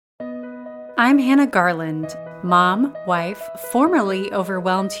I'm Hannah Garland, mom, wife, formerly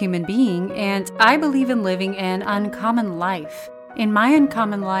overwhelmed human being, and I believe in living an uncommon life. In my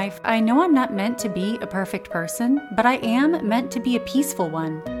uncommon life, I know I'm not meant to be a perfect person, but I am meant to be a peaceful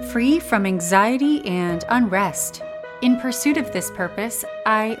one, free from anxiety and unrest. In pursuit of this purpose,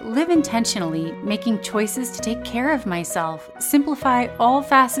 I live intentionally, making choices to take care of myself, simplify all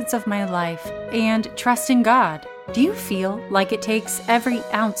facets of my life, and trust in God. Do you feel like it takes every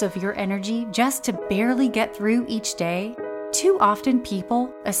ounce of your energy just to barely get through each day? Too often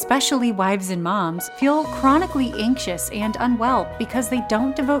people, especially wives and moms, feel chronically anxious and unwell because they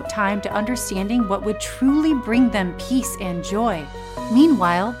don't devote time to understanding what would truly bring them peace and joy.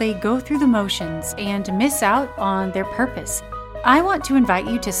 Meanwhile, they go through the motions and miss out on their purpose. I want to invite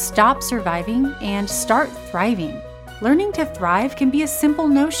you to stop surviving and start thriving. Learning to thrive can be a simple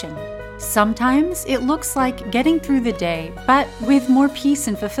notion. Sometimes it looks like getting through the day, but with more peace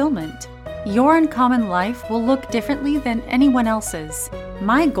and fulfillment. Your uncommon life will look differently than anyone else's.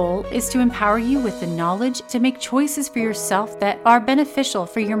 My goal is to empower you with the knowledge to make choices for yourself that are beneficial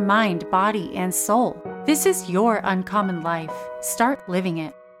for your mind, body, and soul. This is your uncommon life. Start living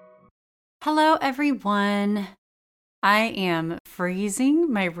it. Hello, everyone. I am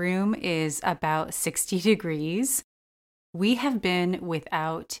freezing. My room is about 60 degrees. We have been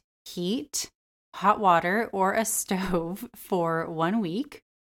without heat, hot water, or a stove for 1 week.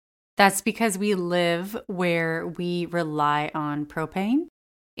 That's because we live where we rely on propane,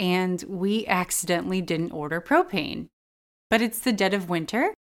 and we accidentally didn't order propane. But it's the dead of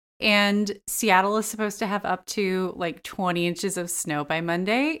winter, and Seattle is supposed to have up to like 20 inches of snow by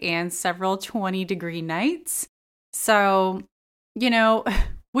Monday and several 20-degree nights. So,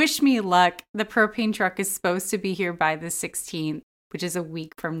 wish me luck. The propane truck is supposed to be here by the 16th, which is a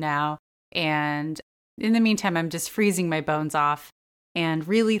week from now. And in the meantime, I'm just freezing my bones off and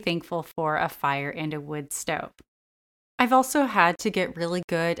really thankful for a fire and a wood stove. I've also had to get really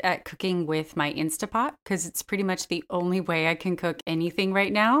good at cooking with my Instapot because it's pretty much the only way I can cook anything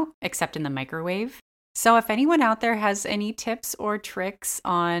right now, except in the microwave. So if anyone out there has any tips or tricks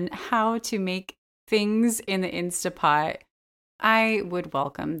on how to make things in the Instapot, I would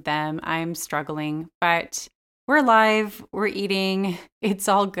welcome them. I'm struggling, but we're alive, we're eating, it's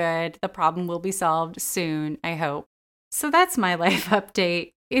all good. The problem will be solved soon, I hope. So that's my life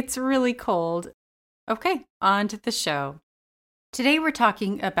update. It's really cold. Okay, on to the show. Today we're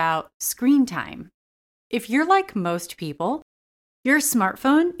talking about screen time. If you're like most people, your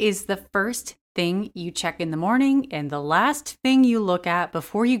smartphone is the first thing you check in the morning and the last thing you look at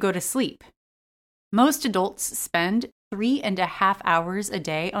before you go to sleep. Most adults spend 3.5 hours a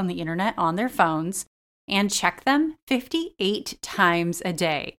day on the internet on their phones and check them 58 times a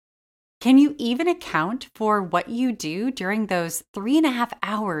day. Can you even account for what you do during those 3.5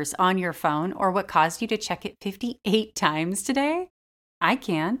 hours on your phone or what caused you to check it 58 times today? I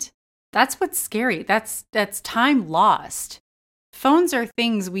can't. That's what's scary. That's time lost. Phones are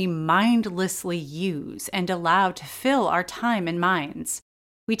things we mindlessly use and allow to fill our time and minds.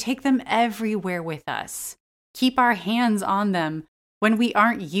 We take them everywhere with us, keep our hands on them when we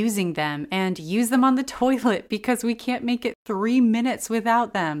aren't using them, and use them on the toilet because we can't make it 3 minutes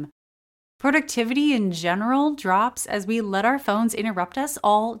without them. Productivity in general drops as we let our phones interrupt us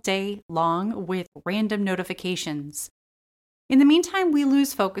all day long with random notifications. In the meantime, we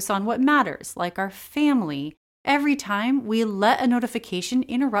lose focus on what matters, like our family, every time we let a notification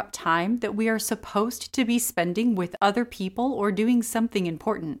interrupt time that we are supposed to be spending with other people or doing something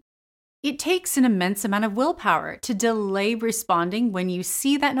important. It takes an immense amount of willpower to delay responding when you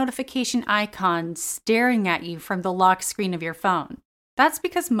see that notification icon staring at you from the lock screen of your phone. That's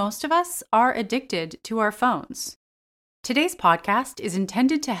because most of us are addicted to our phones. Today's podcast is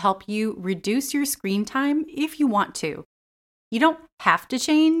intended to help you reduce your screen time if you want to. You don't have to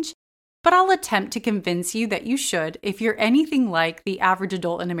change, but I'll attempt to convince you that you should if you're anything like the average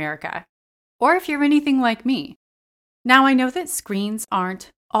adult in America, or if you're anything like me. Now, I know that screens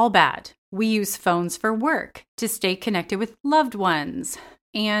aren't all bad. We use phones for work, to stay connected with loved ones,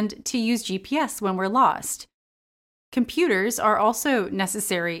 and to use GPS when we're lost. Computers are also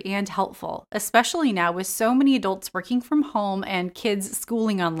necessary and helpful, especially now with so many adults working from home and kids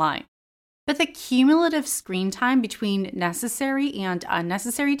schooling online. But the cumulative screen time between necessary and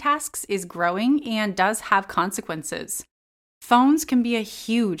unnecessary tasks is growing and does have consequences. Phones can be a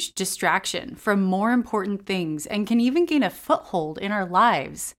huge distraction from more important things and can even gain a foothold in our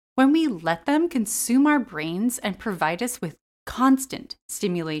lives when we let them consume our brains and provide us with constant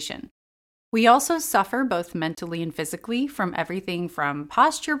stimulation. We also suffer both mentally and physically from everything from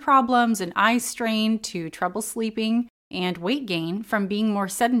posture problems and eye strain to trouble sleeping. and weight gain from being more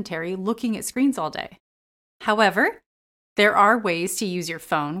sedentary looking at screens all day. However, there are ways to use your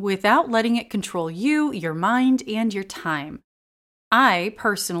phone without letting it control you, your mind, and your time. I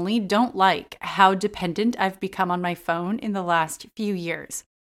personally don't like how dependent I've become on my phone in the last few years.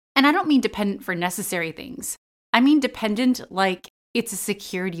 And I don't mean dependent for necessary things. I mean dependent like it's a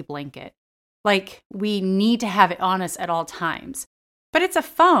security blanket. Like we need to have it on us at all times. But it's a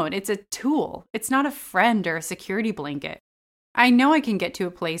phone, it's a tool. It's not a friend or a security blanket. I know I can get to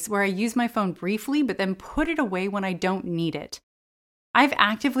a place where I use my phone briefly, but then put it away when I don't need it. I've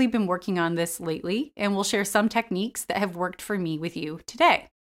actively been working on this lately, and will share some techniques that have worked for me with you today.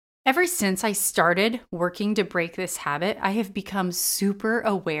 Ever since I started working to break this habit, I have become super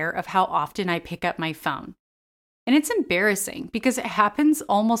aware of how often I pick up my phone. And it's embarrassing because it happens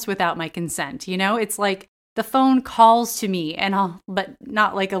almost without my consent. It's like the phone calls to me but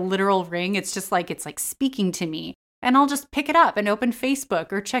not like a literal ring. It's like speaking to me. And I'll just pick it up and open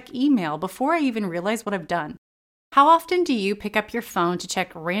Facebook or check email before I even realize what I've done. How often do you pick up your phone to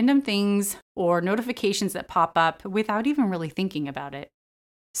check random things or notifications that pop up without even really thinking about it?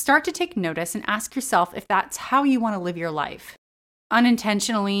 Start to take notice and ask yourself if that's how you want to live your life.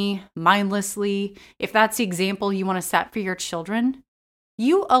 Unintentionally, mindlessly, if that's the example you want to set for your children.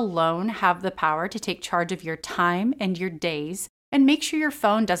 You alone have the power to take charge of your time and your days and make sure your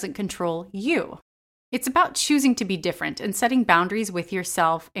phone doesn't control you. It's about choosing to be different and setting boundaries with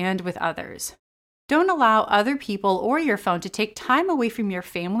yourself and with others. Don't allow other people or your phone to take time away from your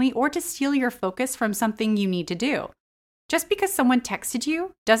family or to steal your focus from something you need to do. Just because someone texted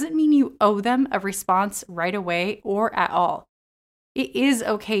you doesn't mean you owe them a response right away or at all. It is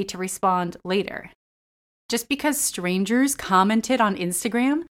okay to respond later. Just because strangers commented on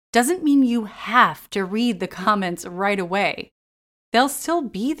Instagram doesn't mean you have to read the comments right away. They'll still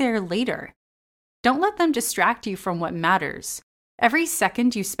be there later. Don't let them distract you from what matters. Every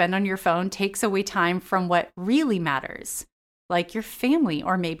second you spend on your phone takes away time from what really matters, like your family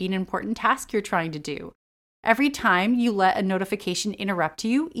or maybe an important task you're trying to do. Every time you let a notification interrupt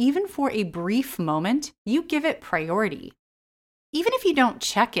you, even for a brief moment, you give it priority. Even if you don't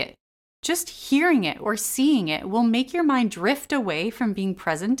check it, just hearing it or seeing it will make your mind drift away from being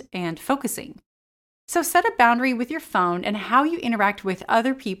present and focusing. So set a boundary with your phone and how you interact with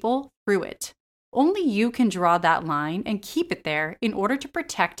other people through it. Only you can draw that line and keep it there in order to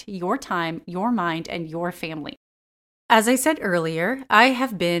protect your time, your mind, and your family. As I said earlier, I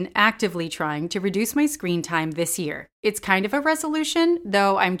have been actively trying to reduce my screen time this year. It's kind of a resolution,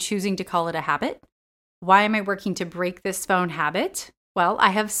 though I'm choosing to call it a habit. Why am I working to break this phone habit? Well, I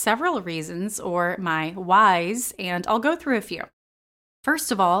have several reasons, or my whys, and I'll go through a few. First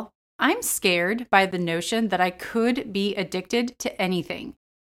of all, I'm scared by the notion that I could be addicted to anything.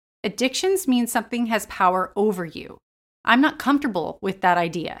 Addictions mean something has power over you. I'm not comfortable with that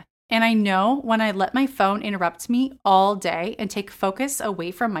idea. And I know when I let my phone interrupt me all day and take focus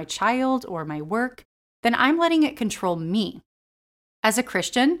away from my child or my work, then I'm letting it control me. As a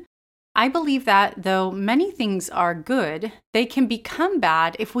Christian, I believe that though many things are good, they can become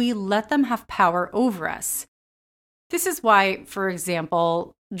bad if we let them have power over us. This is why, for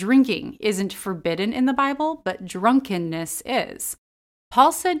example, drinking isn't forbidden in the Bible, but drunkenness is.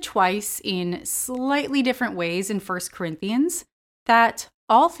 Paul said twice in slightly different ways in 1 Corinthians that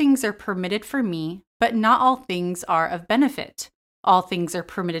all things are permitted for me, but not all things are of benefit. All things are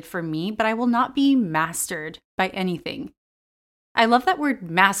permitted for me, but I will not be mastered by anything. I love that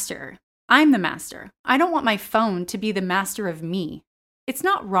word master. I'm the master. I don't want my phone to be the master of me. It's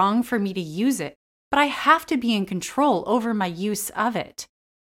not wrong for me to use it, but I have to be in control over my use of it.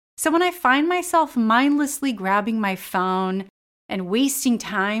 So when I find myself mindlessly grabbing my phone and wasting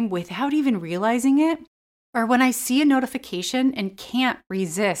time without even realizing it, or when I see a notification and can't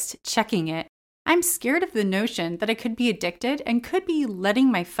resist checking it, I'm scared of the notion that I could be addicted and could be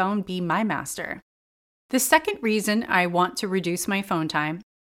letting my phone be my master. The second reason I want to reduce my phone time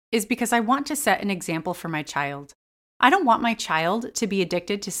is because I want to set an example for my child. I don't want my child to be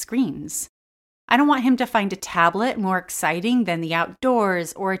addicted to screens. I don't want him to find a tablet more exciting than the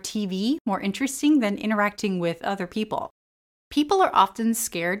outdoors or a TV more interesting than interacting with other people. People are often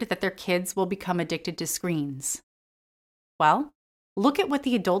scared that their kids will become addicted to screens. Well, look at what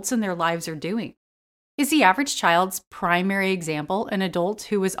the adults in their lives are doing. Is the average child's primary example an adult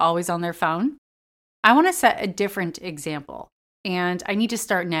who is always on their phone? I want to set a different example, and I need to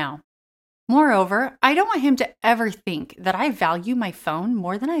start now. Moreover, I don't want him to ever think that I value my phone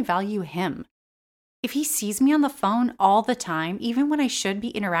more than I value him. If he sees me on the phone all the time, even when I should be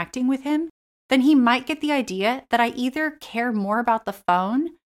interacting with him, then he might get the idea that I either care more about the phone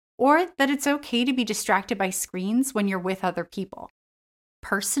or that it's okay to be distracted by screens when you're with other people.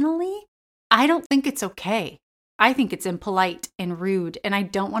 Personally, I don't think it's okay. I think it's impolite and rude, and I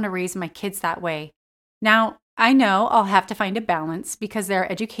don't want to raise my kids that way. Now, I know I'll have to find a balance because there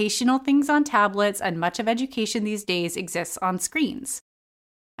are educational things on tablets and much of education these days exists on screens.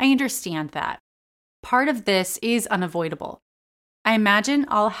 I understand that. Part of this is unavoidable. I imagine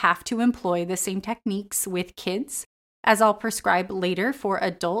I'll have to employ the same techniques with kids as I'll prescribe later for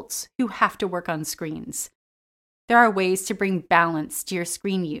adults who have to work on screens. There are ways to bring balance to your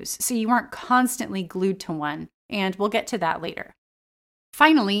screen use so you aren't constantly glued to one, and we'll get to that later.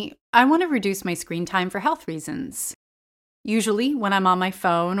 Finally, I want to reduce my screen time for health reasons. Usually, when I'm on my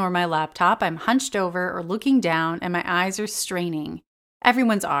phone or my laptop, I'm hunched over or looking down and my eyes are straining.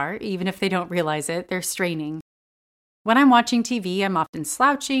 Everyone's are, even if they don't realize it, they're straining. When I'm watching TV, I'm often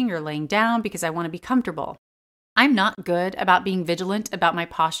slouching or laying down because I want to be comfortable. I'm not good about being vigilant about my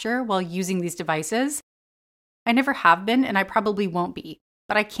posture while using these devices. I never have been, and I probably won't be,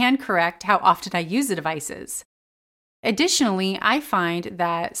 but I can correct how often I use the devices. Additionally, I find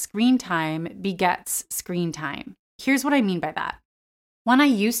that screen time begets screen time. Here's what I mean by that. When I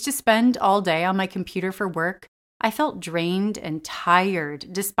used to spend all day on my computer for work, I felt drained and tired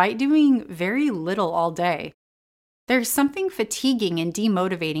despite doing very little all day. There's something fatiguing and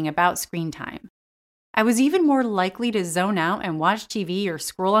demotivating about screen time. I was even more likely to zone out and watch TV or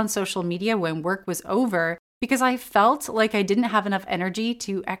scroll on social media when work was over because I felt like I didn't have enough energy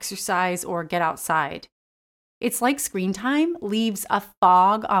to exercise or get outside. It's like screen time leaves a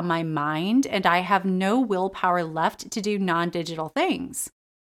fog on my mind and I have no willpower left to do non-digital things.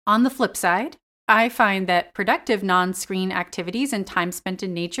 On the flip side, I find that productive non-screen activities and time spent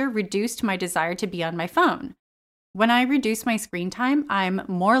in nature reduced my desire to be on my phone. When I reduce my screen time, I'm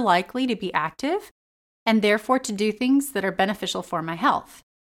more likely to be active and therefore to do things that are beneficial for my health.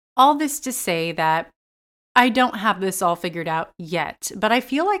 All this to say that I don't have this all figured out yet, but I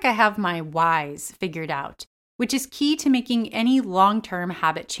feel like I have my whys figured out, which is key to making any long-term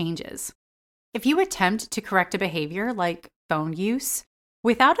habit changes. If you attempt to correct a behavior like phone use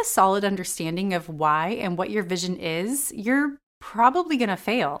without a solid understanding of why and what your vision is, you're probably going to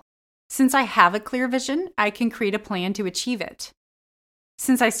fail. Since I have a clear vision, I can create a plan to achieve it.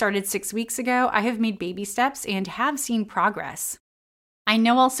 Since I started 6 weeks ago, I have made baby steps and have seen progress. I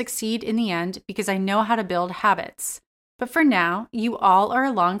know I'll succeed in the end because I know how to build habits. But for now, you all are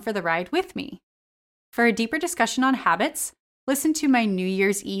along for the ride with me. For a deeper discussion on habits, listen to my New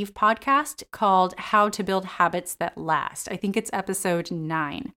Year's Eve podcast called How to Build Habits That Last. I think it's episode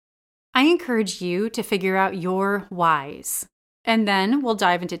 9. I encourage you to figure out your whys. And then we'll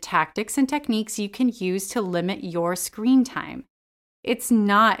dive into tactics and techniques you can use to limit your screen time. It's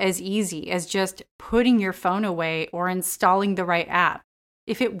not as easy as just putting your phone away or installing the right app.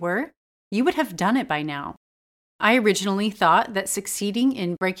 If it were, you would have done it by now. I originally thought that succeeding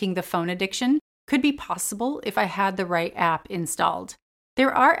in breaking the phone addiction could be possible if I had the right app installed.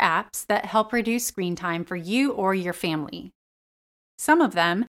 There are apps that help reduce screen time for you or your family. Some of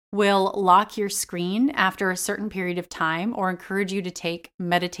them will lock your screen after a certain period of time or encourage you to take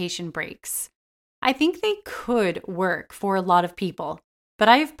meditation breaks. I think they could work for a lot of people, but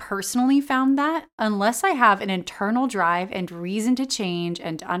I've personally found that unless I have an internal drive and reason to change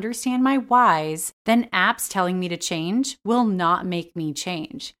and understand my whys, then apps telling me to change will not make me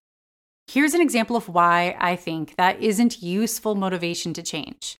change. Here's an example of why I think that isn't useful motivation to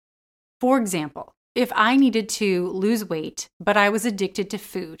change. For example, if I needed to lose weight, but I was addicted to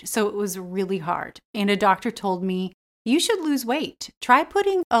food, so it was really hard, and a doctor told me, you should lose weight, try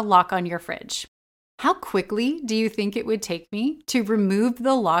putting a lock on your fridge. How quickly do you think it would take me to remove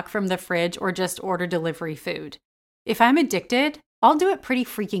the lock from the fridge or just order delivery food? If I'm addicted, I'll do it pretty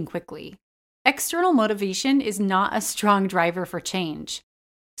freaking quickly. External motivation is not a strong driver for change.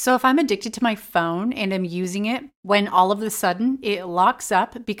 So if I'm addicted to my phone and I'm using it when all of a sudden it locks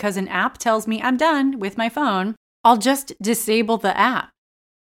up because an app tells me I'm done with my phone, I'll just disable the app.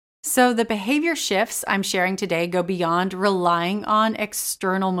 So the behavior shifts I'm sharing today go beyond relying on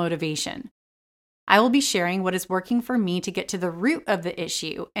external motivation. I will be sharing what is working for me to get to the root of the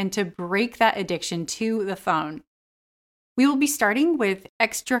issue and to break that addiction to the phone. We will be starting with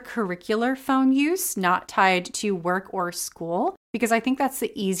extracurricular phone use, not tied to work or school, because I think that's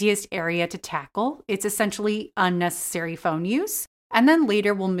the easiest area to tackle. It's essentially unnecessary phone use. And then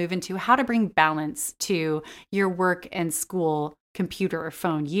later we'll move into how to bring balance to your work and school computer or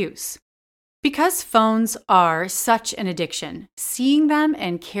phone use. Because phones are such an addiction, seeing them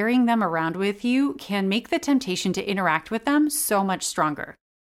and carrying them around with you can make the temptation to interact with them so much stronger.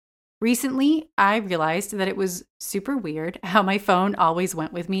 Recently, I realized that it was super weird how my phone always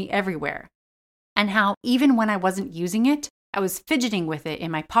went with me everywhere, and how even when I wasn't using it, I was fidgeting with it in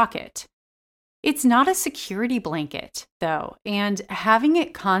my pocket. It's not a security blanket, though, and having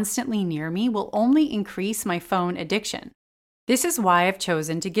it constantly near me will only increase my phone addiction. This is why I've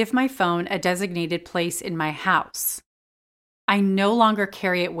chosen to give my phone a designated place in my house. I no longer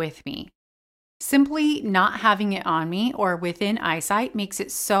carry it with me. Simply not having it on me or within eyesight makes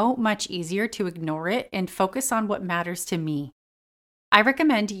it so much easier to ignore it and focus on what matters to me. I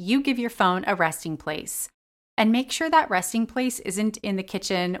recommend you give your phone a resting place, and make sure that resting place isn't in the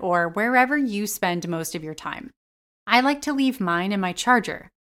kitchen or wherever you spend most of your time. I like to leave mine in my charger.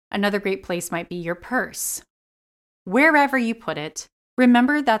 Another great place might be your purse. Wherever you put it,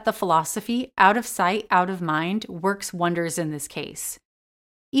 remember that the philosophy out of sight, out of mind works wonders in this case.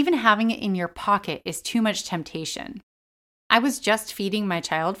 Even having it in your pocket is too much temptation. I was just feeding my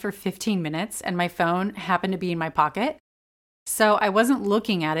child for 15 minutes and my phone happened to be in my pocket. So I wasn't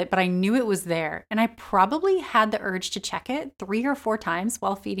looking at it, but I knew it was there. And I probably had the urge to check it 3 or 4 times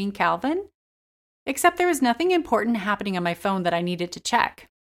while feeding Calvin. Except there was nothing important happening on my phone that I needed to check.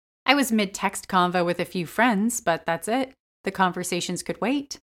 I was mid-text convo with a few friends, but that's it. The conversations could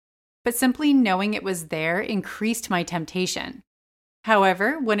wait. But simply knowing it was there increased my temptation.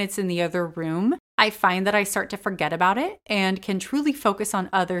 However, when it's in the other room, I find that I start to forget about it and can truly focus on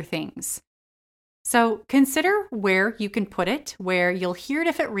other things. So consider where you can put it, where you'll hear it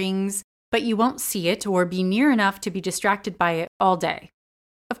if it rings, but you won't see it or be near enough to be distracted by it all day.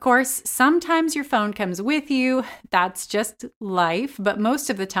 Of course, sometimes your phone comes with you. That's just life, but most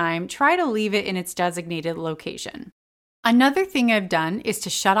of the time, try to leave it in its designated location. Another thing I've done is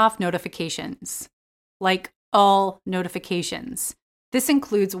to shut off notifications, like all notifications. This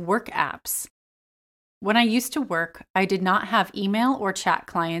includes work apps. When I used to work, I did not have email or chat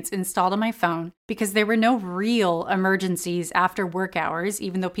clients installed on my phone because there were no real emergencies after work hours,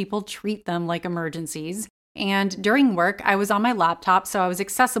 even though people treat them like emergencies. And during work, I was on my laptop, so I was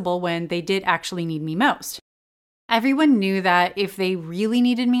accessible when they did actually need me most. Everyone knew that if they really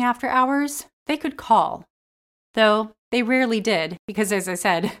needed me after hours, they could call. Though they rarely did, because as I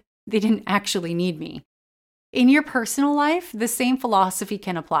said, they didn't actually need me. In your personal life, the same philosophy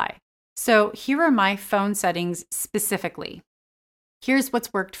can apply. So here are my phone settings specifically. Here's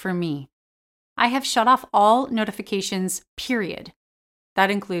what's worked for me. I have shut off all notifications, period.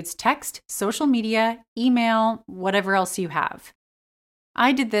 That includes text, social media, email, whatever else you have.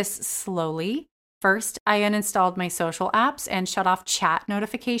 I did this slowly. First, I uninstalled my social apps and shut off chat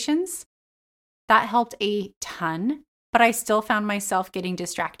notifications. That helped a ton, but I still found myself getting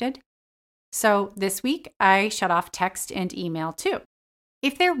distracted. So this week, I shut off text and email too.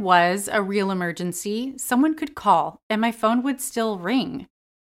 If there was a real emergency, someone could call and my phone would still ring.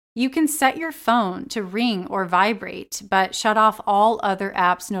 You can set your phone to ring or vibrate, but shut off all other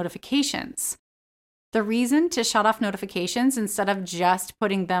apps' notifications. The reason to shut off notifications instead of just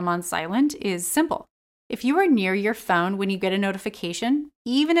putting them on silent is simple. If you are near your phone when you get a notification,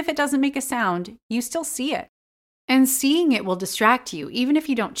 even if it doesn't make a sound, you still see it. And seeing it will distract you, even if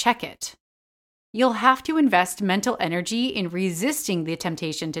you don't check it. You'll have to invest mental energy in resisting the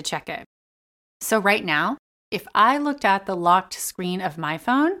temptation to check it. So right now, if I looked at the locked screen of my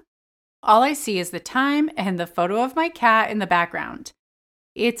phone, all I see is the time and the photo of my cat in the background.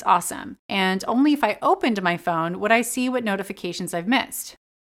 It's awesome. And only if I opened my phone would I see what notifications I've missed.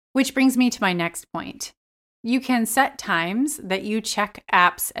 Which brings me to my next point. You can set times that you check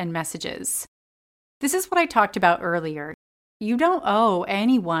apps and messages. This is what I talked about earlier. You don't owe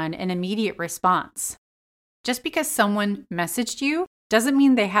anyone an immediate response. Just because someone messaged you doesn't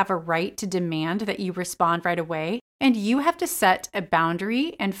mean they have a right to demand that you respond right away, and you have to set a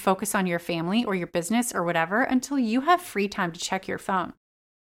boundary and focus on your family or your business or whatever until you have free time to check your phone.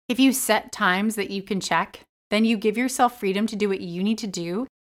 If you set times that you can check, then you give yourself freedom to do what you need to do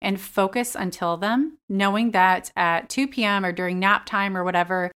and focus until then, knowing that at 2 p.m. or during nap time or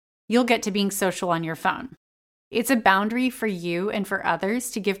whatever, you'll get to being social on your phone. It's a boundary for you and for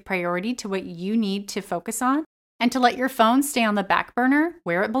others to give priority to what you need to focus on and to let your phone stay on the back burner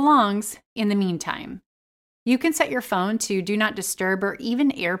where it belongs in the meantime. You can set your phone to do not disturb or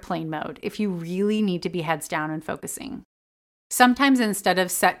even airplane mode if you really need to be heads down and focusing. Sometimes instead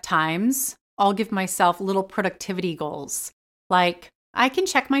of set times, I'll give myself little productivity goals, like I can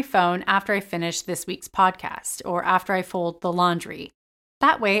check my phone after I finish this week's podcast or after I fold the laundry.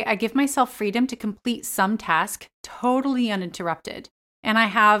 That way, I give myself freedom to complete some task totally uninterrupted, and I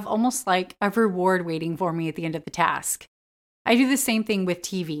have almost like a reward waiting for me at the end of the task. I do the same thing with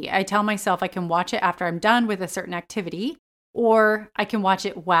TV. I tell myself I can watch it after I'm done with a certain activity, Or I can watch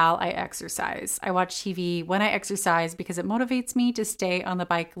it while I exercise. I watch TV when I exercise because it motivates me to stay on the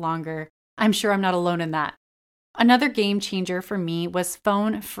bike longer. I'm sure I'm not alone in that. Another game changer for me was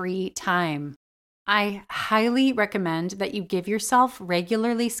phone-free time. I highly recommend that you give yourself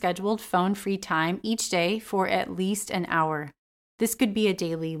regularly scheduled phone-free time each day for at least an hour. This could be a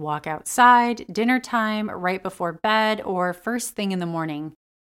daily walk outside, dinner time, right before bed, or first thing in the morning.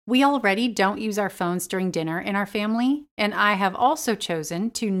 We already don't use our phones during dinner in our family, and I have also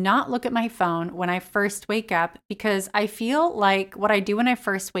chosen to not look at my phone when I first wake up because I feel like what I do when I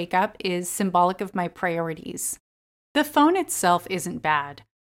first wake up is symbolic of my priorities. The phone itself isn't bad,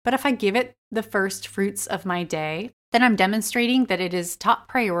 but if I give it the first fruits of my day, then I'm demonstrating that it is top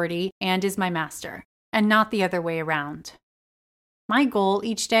priority and is my master, and not the other way around. My goal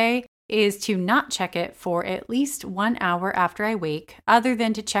each day is to not check it for at least 1 hour after I wake, other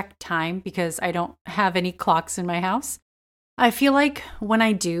than to check time because I don't have any clocks in my house. I feel like when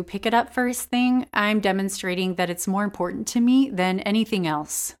I do pick it up first thing, I'm demonstrating that it's more important to me than anything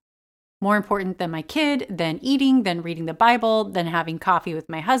else. More important than my kid, than eating, than reading the Bible, than having coffee with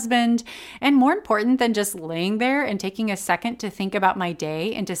my husband, and more important than just laying there and taking a second to think about my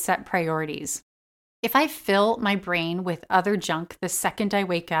day and to set priorities. If I fill my brain with other junk the second I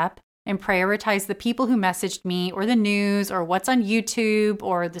wake up, and prioritize the people who messaged me or the news or what's on YouTube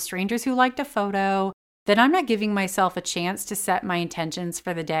or the strangers who liked a photo, then I'm not giving myself a chance to set my intentions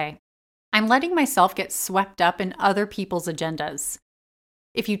for the day. I'm letting myself get swept up in other people's agendas.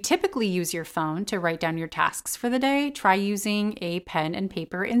 If you typically use your phone to write down your tasks for the day, try using a pen and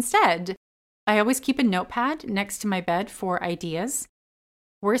paper instead. I always keep a notepad next to my bed for ideas.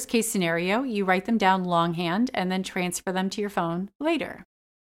 Worst case scenario, you write them down longhand and then transfer them to your phone later.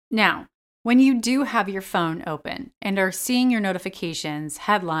 Now, when you do have your phone open and are seeing your notifications,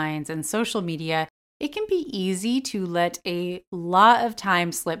 headlines, and social media, it can be easy to let a lot of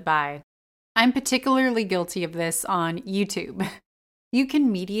time slip by. I'm particularly guilty of this on YouTube. You can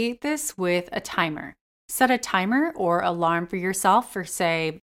mediate this with a timer. Set a timer or alarm for yourself for,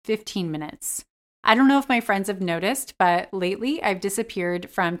 say, 15 minutes. I don't know if my friends have noticed, but lately I've disappeared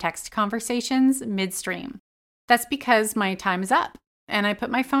from text conversations midstream. That's because my time is up, and I put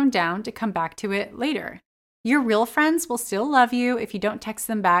my phone down to come back to it later. Your real friends will still love you if you don't text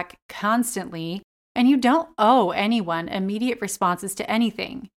them back constantly, and you don't owe anyone immediate responses to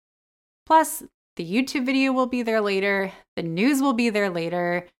anything. Plus, the YouTube video will be there later, the news will be there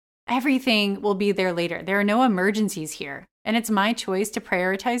later, everything will be there later. There are no emergencies here, and it's my choice to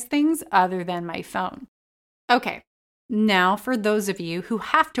prioritize things other than my phone. Okay, now for those of you who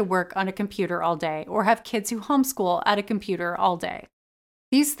have to work on a computer all day or have kids who homeschool at a computer all day.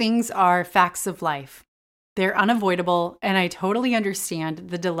 These things are facts of life. They're unavoidable, and I totally understand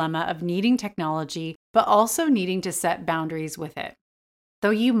the dilemma of needing technology, but also needing to set boundaries with it. Though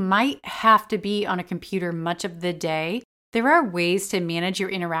you might have to be on a computer much of the day, there are ways to manage your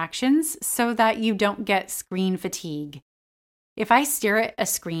interactions so that you don't get screen fatigue. If I stare at a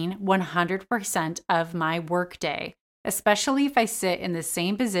screen 100% of my workday, especially if I sit in the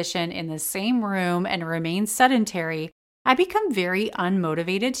same position in the same room and remain sedentary, I become very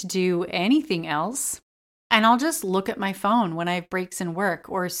unmotivated to do anything else. And I'll just look at my phone when I have breaks in work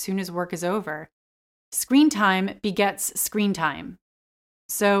or as soon as work is over. Screen time begets screen time.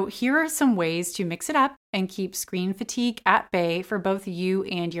 So here are some ways to mix it up and keep screen fatigue at bay for both you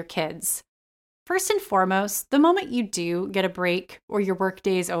and your kids. First and foremost, the moment you do get a break or your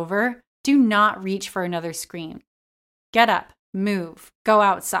workday is over, do not reach for another screen. Get up, move, go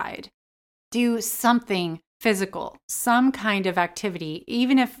outside. Do something physical, some kind of activity,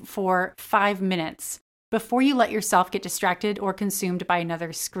 even if for 5 minutes, before you let yourself get distracted or consumed by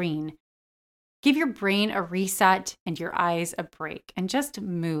another screen. Give your brain a reset and your eyes a break, and just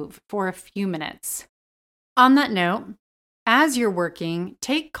move for a few minutes. On that note, as you're working,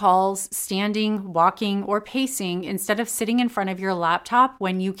 take calls standing, walking, or pacing instead of sitting in front of your laptop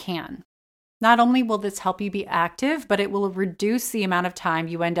when you can. Not only will this help you be active, but it will reduce the amount of time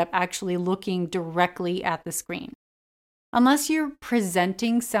you end up actually looking directly at the screen. Unless you're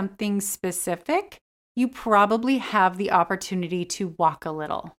presenting something specific, you probably have the opportunity to walk a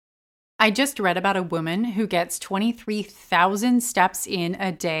little. I just read about a woman who gets 23,000 steps in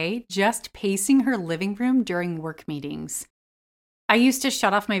a day just pacing her living room during work meetings. I used to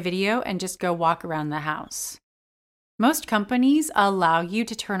shut off my video and just go walk around the house. Most companies allow you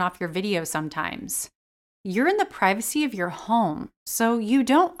to turn off your video sometimes. You're in the privacy of your home, so you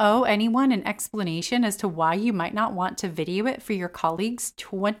don't owe anyone an explanation as to why you might not want to video it for your colleagues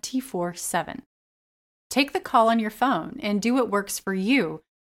 24/7. Take the call on your phone and do what works for you.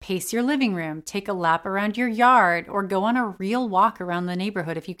 pace your living room, take a lap around your yard, or go on a real walk around the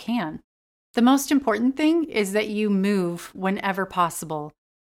neighborhood if you can. The most important thing is that you move whenever possible.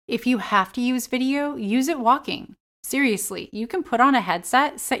 If you have to use video, use it walking. Seriously, you can put on a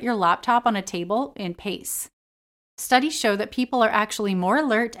headset, set your laptop on a table, and pace. Studies show that people are actually more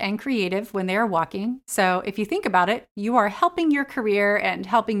alert and creative when they are walking, so if you think about it, you are helping your career and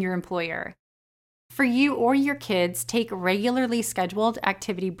helping your employer. For you or your kids, take regularly scheduled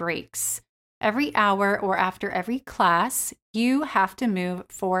activity breaks. Every hour or after every class, you have to move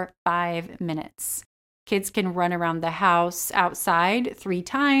for 5 minutes. Kids can run around the house outside 3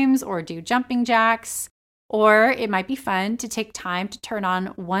 times or do jumping jacks. Or it might be fun to take time to turn on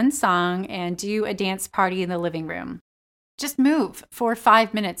one song and do a dance party in the living room. Just move for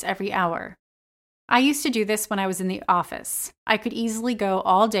 5 minutes every hour. I used to do this when I was in the office. I could easily go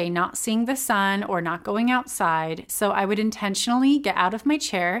all day not seeing the sun or not going outside, so I would intentionally get out of my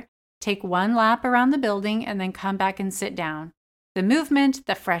chair, take one lap around the building, and then come back and sit down. The movement,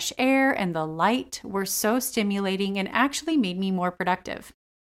 the fresh air, and the light were so stimulating and actually made me more productive.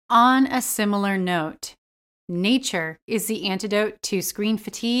 On a similar note, nature is the antidote to screen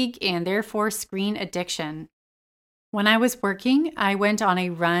fatigue and therefore screen addiction. When I was working, I went on a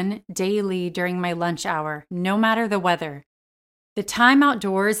run daily during my lunch hour, no matter the weather. The time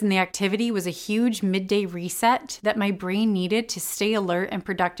outdoors and the activity was a huge midday reset that my brain needed to stay alert and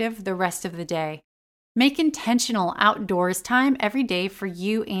productive the rest of the day. Make intentional outdoors time every day for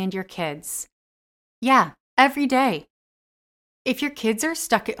you and your kids. Yeah, every day. If your kids are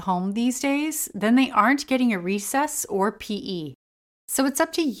stuck at home these days, then they aren't getting a recess or PE. So it's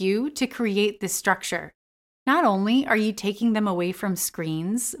up to you to create this structure. Not only are you taking them away from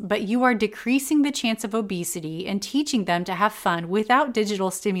screens, but you are decreasing the chance of obesity and teaching them to have fun without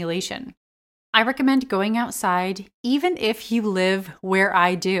digital stimulation. I recommend going outside even if you live where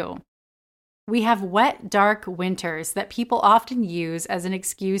I do. We have wet, dark winters that people often use as an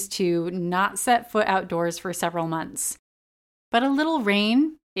excuse to not set foot outdoors for several months. But a little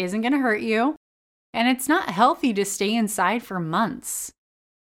rain isn't going to hurt you, and it's not healthy to stay inside for months.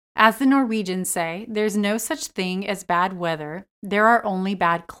 As the Norwegians say, there's no such thing as bad weather, there are only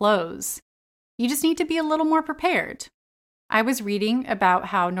bad clothes. You just need to be a little more prepared. I was reading about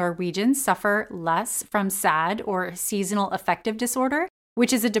how Norwegians suffer less from SAD or seasonal affective disorder,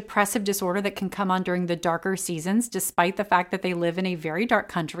 which is a depressive disorder that can come on during the darker seasons despite the fact that they live in a very dark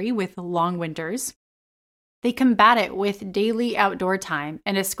country with long winters. They combat it with daily outdoor time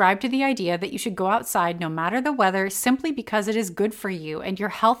and ascribe to the idea that you should go outside no matter the weather simply because it is good for you and your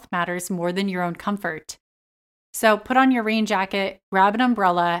health matters more than your own comfort. So put on your rain jacket, grab an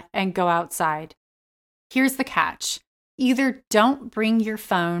umbrella, and go outside. Here's the catch. Either don't bring your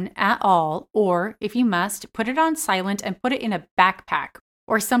phone at all, or if you must, put it on silent and put it in a backpack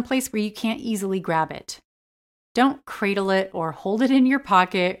or someplace where you can't easily grab it. Don't cradle it or hold it in your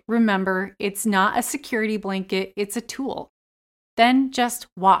pocket. Remember, it's not a security blanket, it's a tool. Then just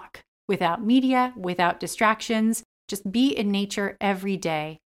walk, without media, without distractions. Just be in nature every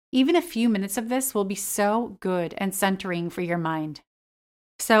day. Even a few minutes of this will be so good and centering for your mind.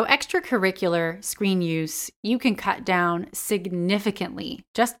 So extracurricular screen use, you can cut down significantly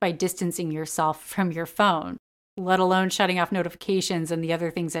just by distancing yourself from your phone, let alone shutting off notifications and the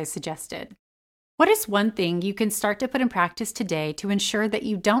other things I suggested. What is one thing you can start to put in practice today to ensure that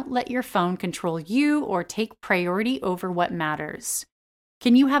you don't let your phone control you or take priority over what matters?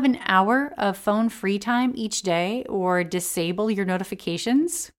 Can you have an hour of phone free time each day or disable your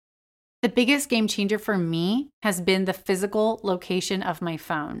notifications? The biggest game changer for me has been the physical location of my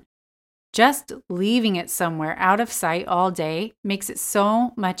phone. Just leaving it somewhere out of sight all day makes it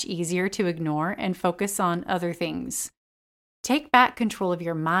so much easier to ignore and focus on other things. Take back control of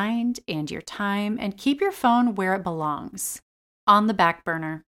your mind and your time and keep your phone where it belongs, on the back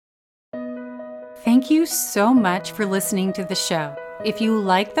burner. Thank you so much for listening to the show. If you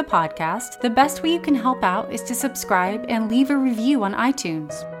like the podcast, the best way you can help out is to subscribe and leave a review on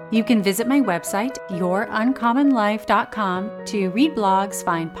iTunes. You can visit my website, youruncommonlife.com, to read blogs,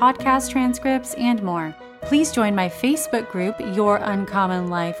 find podcast transcripts, and more. Please join my Facebook group, Your Uncommon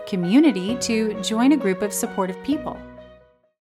Life Community, to join a group of supportive people.